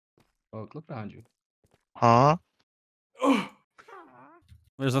Oh, look behind you. Huh?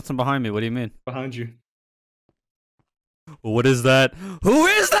 There's nothing behind me. What do you mean? Behind you. What is that? Who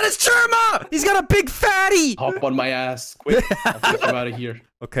is that? It's Germa! He's got a big fatty! Hop on my ass, quick! I'll take you out of here.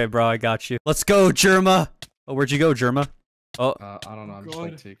 Okay, bro, I got you. Let's go, Germa! Oh, where'd you go, Germa? Oh, I don't know. I'm just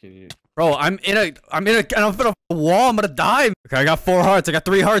like taking you. bro, I'm in a wall. I'm gonna die. Okay, I got 4 hearts. I got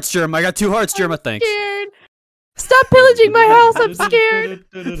 3 hearts, Germa. I got 2 hearts, Germa. Thanks. Scared. Stop pillaging my house. I'm scared.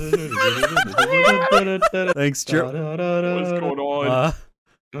 Thanks, Germa. What's going on?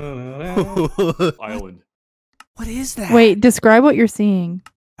 Island. What is that? Wait, describe what you're seeing.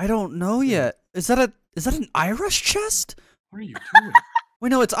 I don't know yet. Is that an iRush chest? What are you doing? Wait,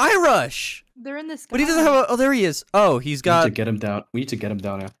 no, it's iRush. They're in this. But he doesn't have a. Oh, there he is. Oh, he's got. We need to get him down. We need to get him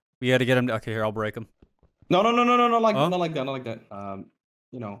down now. We gotta get him. Okay, here, I'll break him. No, not like Huh? not like that, not like that.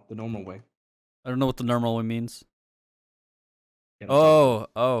 You know, the normal way. I don't know what the normal one means. Get him down.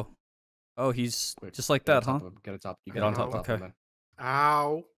 Oh, he's Quick, just like get that, on huh? top of him, Get it top. You Get on top, of okay. him,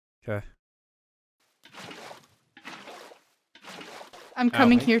 Ow. Okay. I'm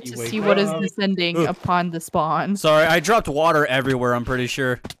coming Ow. here You to wake see what is up. descending Ugh. upon the spawn. Sorry, I dropped water everywhere. I'm pretty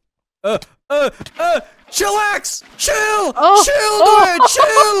sure. Chillax! Chill! Oh. Chill, dude!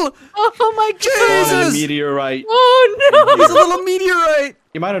 Chill! Oh my god! Oh, Jesus! a meteorite. Oh He's a little meteorite.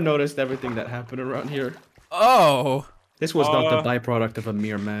 You might have noticed everything that happened around here. Oh, This was not the byproduct of a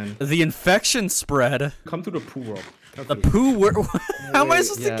mere man. the infection spread. Come to the poo world. Come The to it. poo. Where? How am I Wait,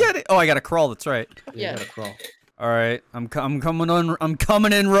 supposed yeah. to get it? Oh, I gotta crawl. That's right. Yeah, you gotta crawl. All right, I'm coming on. I'm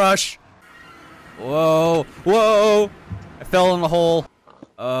coming in, Rush. Whoa, whoa! I fell in the hole.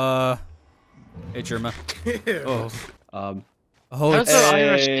 Hey, Germa. Oh, oh, How's it's, the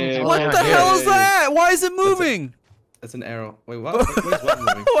Irish thing what going? the hell is that? Why is it moving? That's an arrow. Wait, what? What is what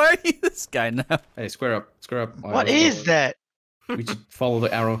moving? Why are you this guy now? Hey, square up. Square up. What is that? We should follow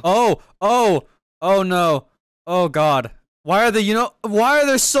the arrow. Oh no! Oh God! Why are there? Why are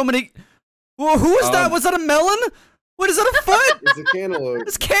there so many? Whoa, who is that? Was that a melon? What is that? A foot? It's a cantaloupe.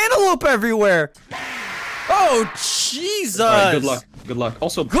 There's cantaloupe everywhere. Oh Jesus! Alright, good luck. Good luck.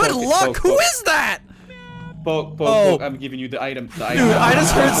 Also, Good luck. Who is that? Poke, Oh. I'm giving you the item. Dude, I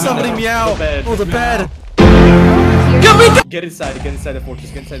just heard somebody meow. The bed. Oh, the bed. Get inside the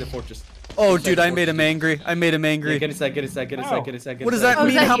fortress. Get inside the fortress. Oh, dude, I made him angry. I made him Yeah, angry. get inside. Get inside. Get inside. Ow. Get inside. Get What does inside. that Oh, is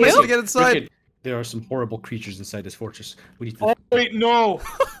mean? that How am I you? supposed to get inside? Wicked. There are some horrible creatures inside this fortress. We need to. Oh, wait, no.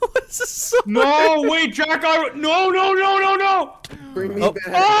 This is so No, wait, Jack. No. Bring me Oh. back.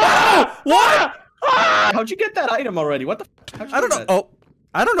 Ah! What? How'd you get that item already? What the? How'd you I don't get know. that? Oh,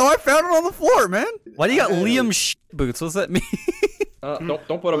 I don't know. I found it on the floor, man. Why do you got Liam boots? What's that mean? Don't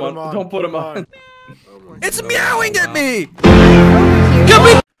put them on. Don't put them on. It's meowing at me. Get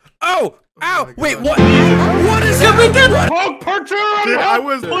me! Oh! Ow! Wait, what? What is it? Poke, Percher! I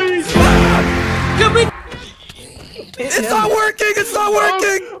was. Please! Get me! It's not working! It's not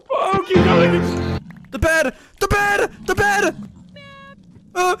working! Poke, you gotta The bed! The bed! The bed!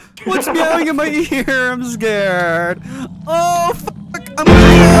 What's meowing in my ear? I'm scared. Oh, fuck! I'm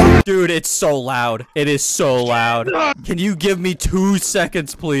scared. Dude, it's so loud. It is so loud. Can you give me 2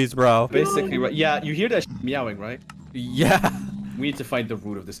 seconds, please, bro? Basically, right? Yeah, you hear that meowing, right? Yeah. We need to find the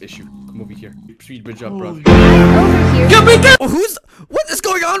root of this issue. Come over here. Speed bridge up, bro. Get me! What is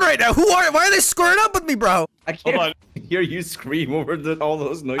going on right now? Why are they squaring up with me, bro? I Hold on. can't hear you scream over all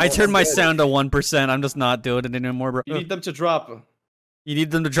those noises. I turned my sound to 1%. I'm just not doing it anymore, bro. You need them to drop. You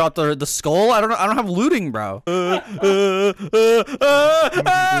need them to drop the skull? I don't know. I don't have looting, bro. Why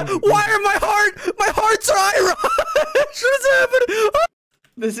are my hearts are Irish? What is happening?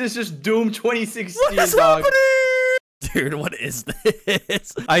 This is just Doom 2016, What is dog. happening? Dude, what is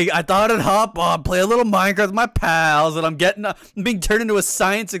this? I thought I'd hop on, play a little Minecraft with my pals, and I'm being turned into a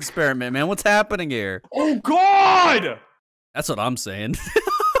science experiment, man. What's happening here? Oh, God! That's what I'm saying.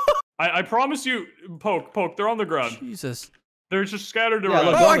 I promise you, Poke, they're on the ground. Jesus. They're just scattered Yeah, around.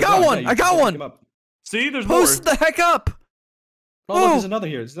 look, Oh, I look, got look, one! yeah, I got you one! pick 'em up. See, there's Post more. the heck up! Oh, look, Oh. there's another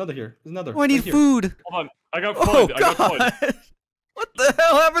here. There's another here. There's another. Oh, I need right here. food. Hold on. I got Oh, fun. I got fun. God. What the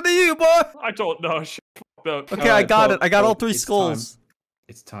hell happened to you, boy? I don't know. Shit. Okay, I Alright, got Poke, it. I got all Poke, 3 it's skulls.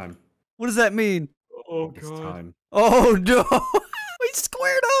 It's time. What does that mean? Oh, It's God. time. Oh, no. We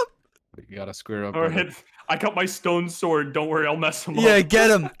squared up. You gotta square up. All brother. right. I got my stone sword. Don't worry, I'll mess him Yeah, up.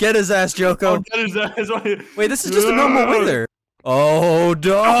 get him. Get his ass, Joko. Oh, that is that. Wait, this is just a normal wither. Oh,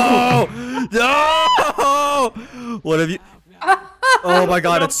 no. No. What have you... Oh, my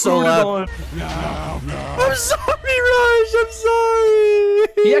God, it's so loud. I'm sorry, Rush. I'm sorry.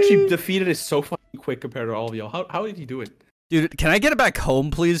 He actually defeated it so fucking quick compared to all of y'all. How did he do it? Dude, can I get it back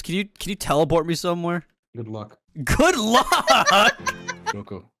home, please? Can you teleport me somewhere? Good luck, Good luck.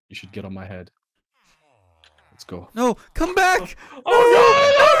 Joko. You should get on my head. Let's go. No, come back!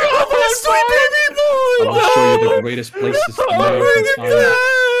 Oh My sweet baby boy! I'll just show you the greatest places to know to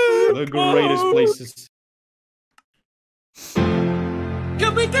find. The greatest places.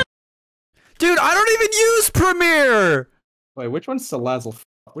 Dude, I don't even use Premiere! Wait, which one's Salazzle?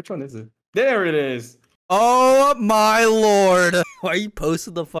 Which one is it? There it is! Oh my lord! Why are you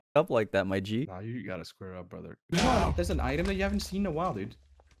posting the fuck up like that, my G? Nah, you gotta square up, brother. Wow, there's an item that you haven't seen in a while, dude.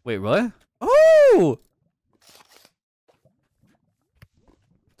 Wait, what? Oh!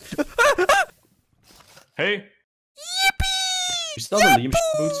 Hey. You sell the Liam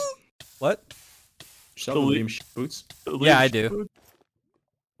boots? What? You sell the Liam boots? Yeah, I do.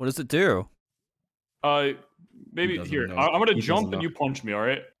 What does it do? Maybe doesn't here. know. I'm gonna He jump doesn't and know. you punch me. All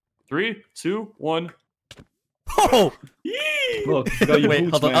right. 3, 2, 1. Oh! Look, you forgot your Wait,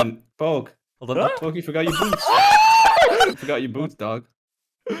 boots, hold on, man. Poke. Hold on. Poke, you forgot your boots. You forgot your boots, dog.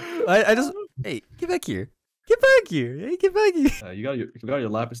 I just... Hey, get back here. Get back here. Hey, get back here. You forgot your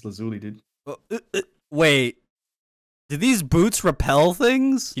lapis lazuli, dude. Wait. Do these boots repel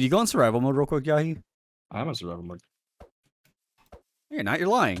things? Can you go in survival mode real quick, Yahi? I'm a survival mode. You're not. You're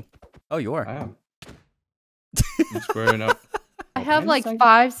lying. Oh, you are. I am. I'm squaring up. I have like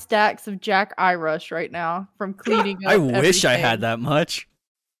 5 stacks of Jack Eye Rush right now from cleaning up I wish I everything. had that much.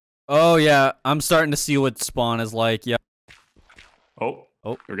 Oh, yeah. I'm starting to see what spawn is like. Yeah. Oh.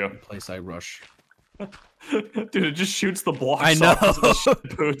 Oh. Here we go. Place I rush. Dude, it just shoots the blocks I know. off the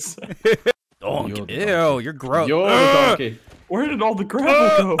shit boots. Donk. You're the Ew, donkey. you're gross. You're the Ugh! donkey. Where did all the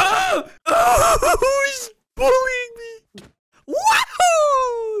gravel go? He's bullying me.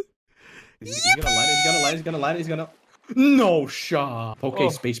 Woohoo! He's gonna light it, he's gonna light it, he's gonna light it, he's gonna... No shot! Okay,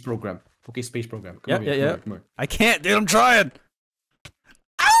 space program. Okay, space program. Come over here, come here, come here. I can't, dude. I'm trying.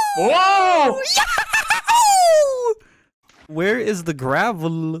 Whoa! Where is the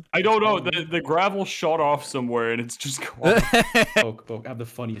gravel? I don't know. The gravel shot off somewhere and it's just gone. Poke, I have the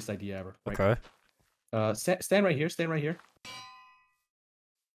funniest idea ever. Right. Okay. Stand right here, stand right here.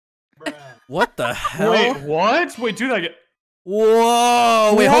 What the hell? Wait, what? Wait, do that again.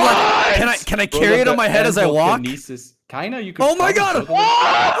 Whoa! Wait, hold on. What? Can I carry it on my head as I walk? Kinda, you could... Oh my god!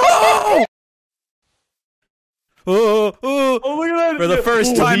 Oh! Oh, oh. Oh, look at that! For the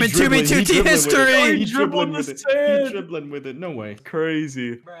first time in 2v2T history! He's dribbling dribbling with the it. sand. He's dribbling with it. No way.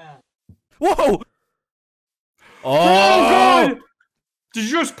 Crazy. Whoa! Oh Oh! god! Did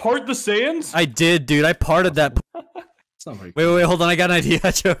you just part the sands? I did, dude. I parted that. It's not very Wait, hold on. I got an idea,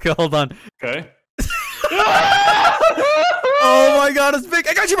 Joker. Hold on. Okay. Oh my god, it's big.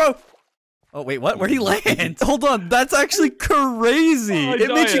 I got you, bro. Oh, wait, what? Where'd he land? Hold on. That's actually crazy. Oh, I It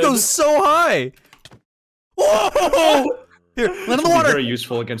makes you go died. so high. Whoa! Here, land in the water. Very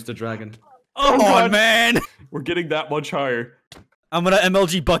useful against the dragon. Oh, Come on, god. man. We're getting that much higher. I'm gonna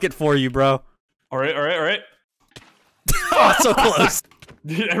MLG bucket for you, bro. All right, all right, all right. Oh, so close.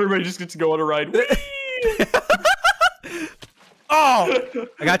 Everybody just gets to go on a ride. Oh!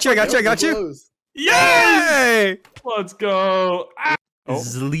 I got you, I got you, I got you. Yay! Yay! Let's go. Ah. Oh,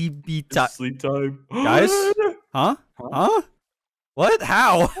 Sleepy time. sleep time. Guys? Huh? Huh? What?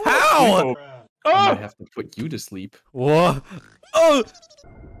 How? How? I might Oh! have to put you to sleep. Whoa. Oh!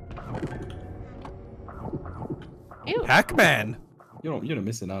 Ew. Pac-Man. You're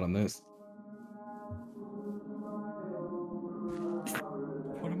missing out on this.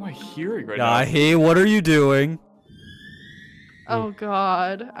 What am I hearing right Yeah, now? hey, what are you doing? Oh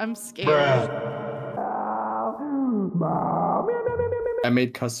god, I'm scared. I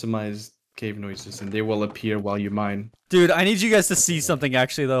made customized cave noises, and they will appear while you mine. Dude, I need you guys to see something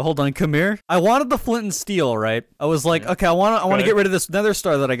actually though. Hold on, come here. I wanted the flint and steel, right? I was like, okay, I want to Okay. get rid of this nether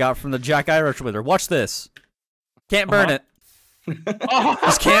star that I got from the Jack Irish Wither. Watch this. Can't burn it. Oh.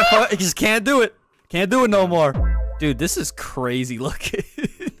 Just can't do it. Can't do it no more. Dude, this is crazy looking.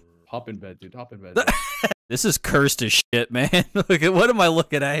 Hop in bed, dude. Hop in bed. This is cursed as shit, man. Look at what am I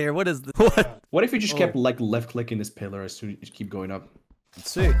looking at here? What is this? What? What if you just kept like left clicking this pillar as soon as you keep going up?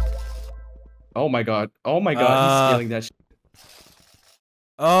 Let's see. Oh my god. Oh my god. He's scaling that shit.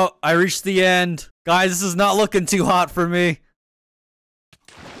 Oh, I reached the end. Guys, this is not looking too hot for me.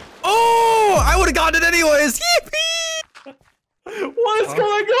 Oh, I would have gotten it anyways. Yippee! What is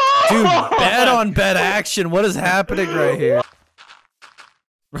going on? Dude, bed on bed action. What is happening right here?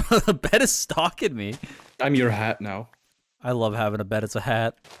 The bed is stalking me. I'm your hat now. I love having a bed as a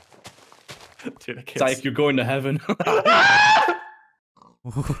hat. Dude, I It's can't. like you're going to heaven.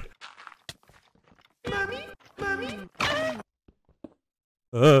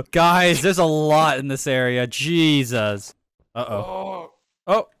 Guys, there's a lot in this area. Jesus. Uh-oh. Oh.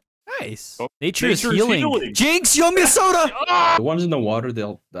 Oh. Nice. Oh, Nature is nature's healing. healing. Jinx, you owe me a soda! The ones in the water, I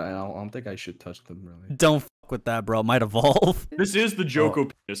don't think I should touch them, really. Don't fuck with that, bro. It might evolve. This is the Joko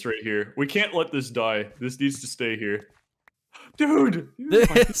penis right here. We can't let this die. This needs to stay here. Dude!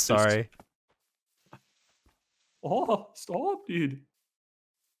 Sorry. Oh, stop, dude.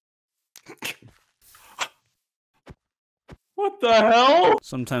 What the hell?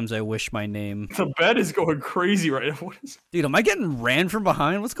 Sometimes I wish my name. The bed is going crazy right now. What is... Dude, am I getting ran from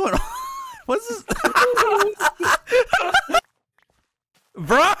behind? What's going on? What's this?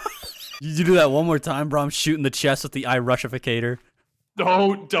 Bro! You do that one more time, bro. I'm shooting the chest with the eye rushificator.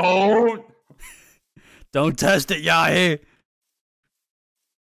 Don't. Don't test it, Yahi.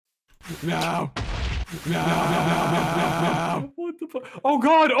 No. What the fuck? Oh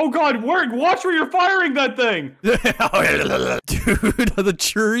god, Word, watch where you're firing that thing! Dude, the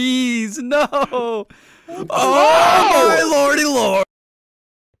trees, no! Oh, my lordy lord!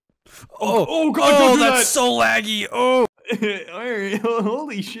 Oh god, don't do that's that. so laggy, oh!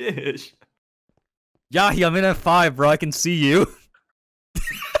 Holy shit. Yahi, I'm in F5, bro, I can see you.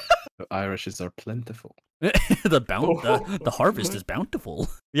 The Irishes are plentiful. the harvest is bountiful.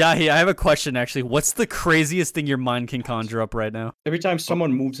 Yahi, I have a question actually. What's the craziest thing your mind can conjure up right now? Every time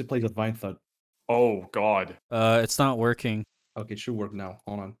someone moves, it plays a vine thud. Oh god. It's not working. Okay, it should work now.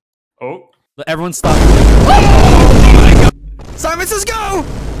 Hold on. Oh. Everyone stop. Oh my god! Simon says go!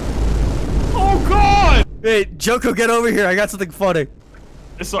 Oh god! Hey, Joko, get over here. I got something funny.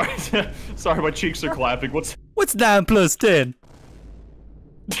 Sorry, sorry, my cheeks are clapping. What's 9 plus 10?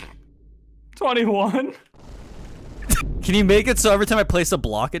 21? Can you make it so every time I place a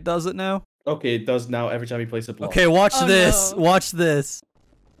block, it does it now? Okay, it does now every time you place a block. Okay, watch this. No. Watch this.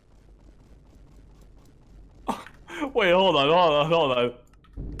 Wait, hold on.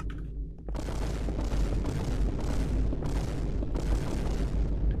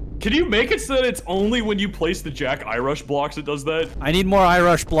 Can you make it so that it's only when you place the Jack Irush blocks it does that? I need more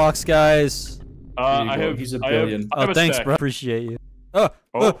iRush blocks, guys. I have. He's a billion. I have Oh, a thanks, stack. bro. Appreciate you. Oh.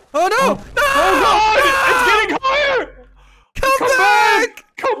 No! Oh god! It's getting higher! Come back!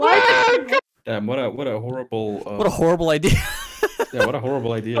 Come back! Damn, what a horrible. What a horrible idea. Yeah, what a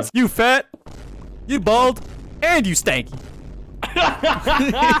horrible idea. You fat, you bald, and you stanky.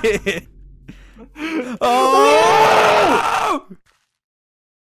 Oh!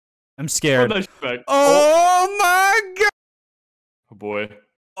 I'm scared. Oh my god! Oh boy.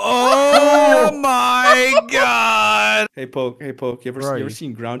 Oh my god! Hey Poke, you Where are ever you?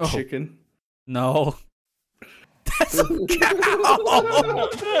 seen ground chicken? No. That's a cow!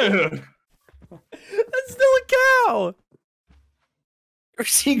 That's still a cow! You ever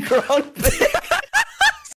seen ground pig?